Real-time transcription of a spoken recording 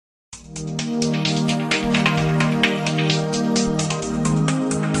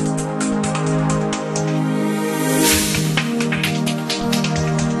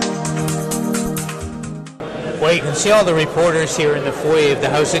can see all the reporters here in the foyer of the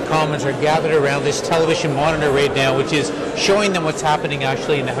House of Commons are gathered around this television monitor right now, which is showing them what's happening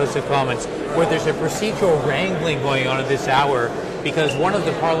actually in the House of Commons, where there's a procedural wrangling going on at this hour because one of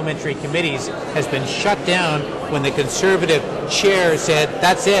the parliamentary committees has been shut down when the Conservative chair said,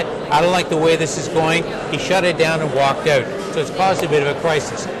 that's it, I don't like the way this is going. He shut it down and walked out. So it's caused a bit of a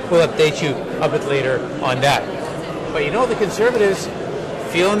crisis. We'll update you a bit later on that. But you know, the Conservatives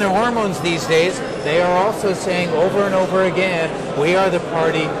feeling their hormones these days. They are also saying over and over again, we are the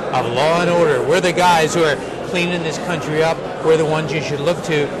party of law and order. We're the guys who are cleaning this country up. We're the ones you should look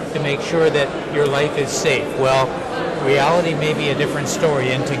to make sure that your life is safe. Well, reality may be a different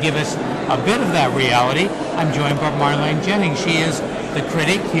story, and to give us a bit of that reality, I'm joined by Marlene Jennings. She is the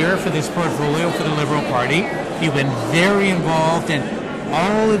critic here for this portfolio for the Liberal Party. You've been very involved in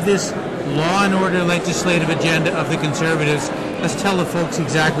all of this law and order legislative agenda of the Conservatives. Let's tell the folks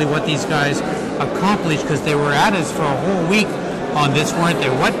exactly what these guys accomplished, because they were at us for a whole week on this, weren't they?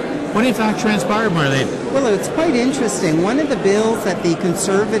 What in fact transpired, Marlene? Well, it's quite interesting. One of the bills that the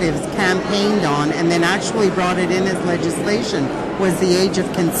Conservatives campaigned on and then actually brought it in as legislation was the age of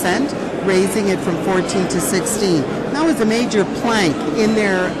consent, raising it from 14 to 16. That was a major plank in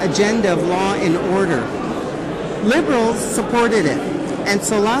their agenda of law and order. Liberals supported it. And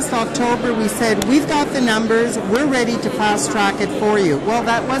so last October we said, we've got the numbers, we're ready to fast track it for you. Well,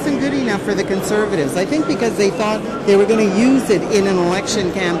 that wasn't good enough for the Conservatives. I think because they thought they were going to use it in an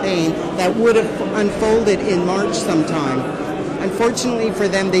election campaign that would have unfolded in March sometime. Unfortunately for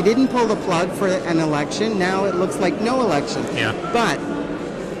them, they didn't pull the plug for an election. Now it looks like no election. Yeah. But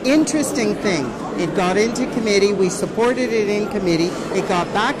interesting thing, it got into committee, we supported it in committee, it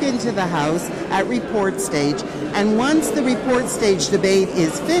got back into the House at report stage, and once the report stage debate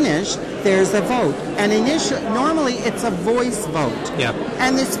is finished, there's a vote. And normally it's a voice vote. Yeah.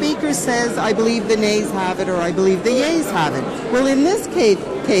 And the Speaker says, I believe the nays have it, or I believe the yeas have it. Well, in this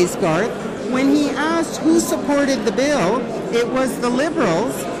case, Garth, when he asked who supported the bill, it was the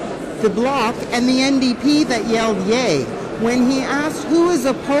Liberals, the Bloc, and the NDP that yelled yay. When he asked who is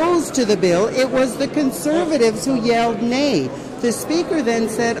opposed to the bill, it was the Conservatives who yelled nay. The Speaker then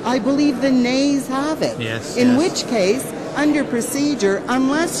said, I believe the nays have it. Yes, in which case, under procedure,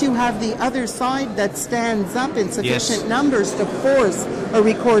 unless you have the other side that stands up in sufficient numbers to force a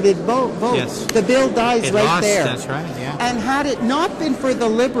recorded vote, the bill dies there. That's right, yeah. And had it not been for the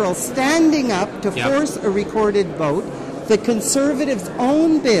Liberals standing up to force a recorded vote, the Conservatives'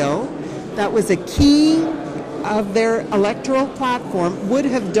 own bill, that was a key of their electoral platform, would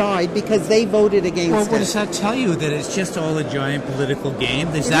have died because they voted against it. Well, what does that tell you? That it's just all a giant political game?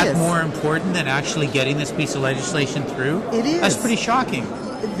 Is that more important than actually getting this piece of legislation through? It is. That's pretty shocking.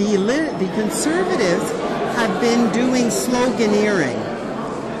 The Conservatives have been doing sloganeering.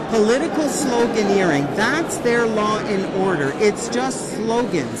 Political sloganeering. That's their law and order. It's just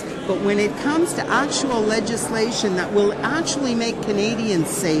slogans. But when it comes to actual legislation that will actually make Canadians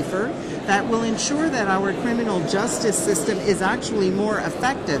safer, that will ensure that our criminal justice system is actually more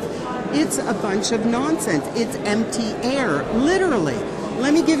effective, it's a bunch of nonsense. It's empty air, literally.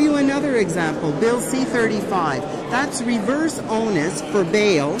 Let me give you another example. Bill C-35. That's reverse onus for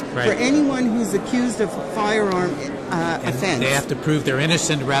bail for anyone who's accused of a firearm offense. They have to prove they're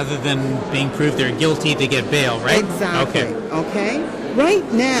innocent rather than being proved they're guilty to get bail, right? Exactly. Okay.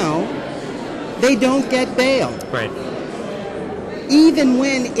 Right now, they don't get bail. Right. Even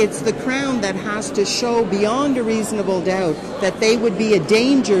when it's the Crown that has to show beyond a reasonable doubt that they would be a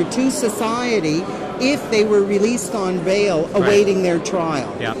danger to society if they were released on bail awaiting their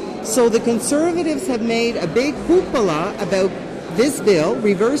trial. Yeah. So the Conservatives have made a big hoopla about this bill,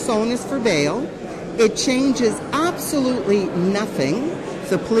 reverse onus for bail. It changes absolutely nothing.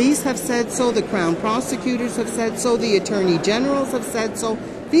 The police have said so, the Crown prosecutors have said so, the Attorney Generals have said so.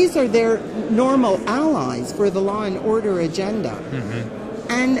 These are their normal allies for the law and order agenda.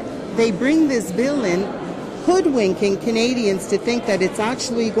 And they bring this bill in, hoodwinking Canadians to think that it's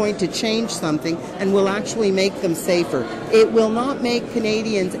actually going to change something and will actually make them safer. It will not make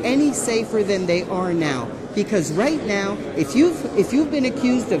Canadians any safer than they are now. Because right now, if you've been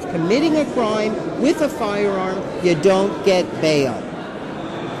accused of committing a crime with a firearm, you don't get bail.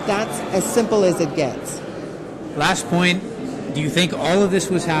 That's as simple as it gets. Last point. Do you think all of this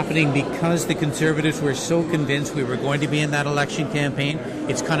was happening because the Conservatives were so convinced we were going to be in that election campaign?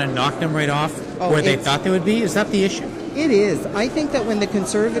 It's kind of knocked them right off where they thought they would be? Is that the issue? It is. I think that when the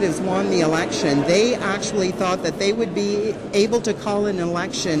Conservatives won the election, they actually thought that they would be able to call an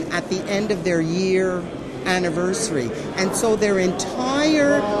election at the end of their year anniversary. And so their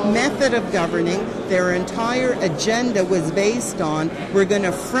entire method of governing, their entire agenda was based on, we're going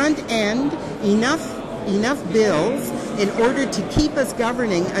to front end enough enough bills in order to keep us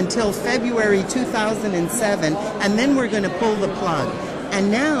governing until February 2007, and then we're going to pull the plug.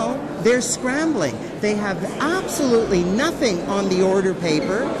 And now they're scrambling. They have absolutely nothing on the order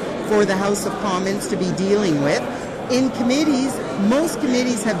paper for the House of Commons to be dealing with. In committees, most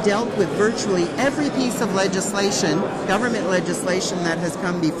committees have dealt with virtually every piece of legislation, government legislation that has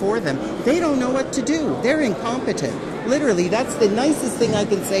come before them. They don't know what to do. They're incompetent. Literally, that's the nicest thing I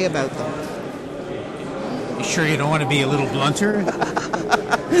can say about them. You sure you don't want to be a little blunter?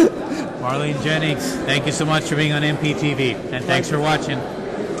 Marlene Jennings, thank you so much for being on MPTV, and thanks for watching.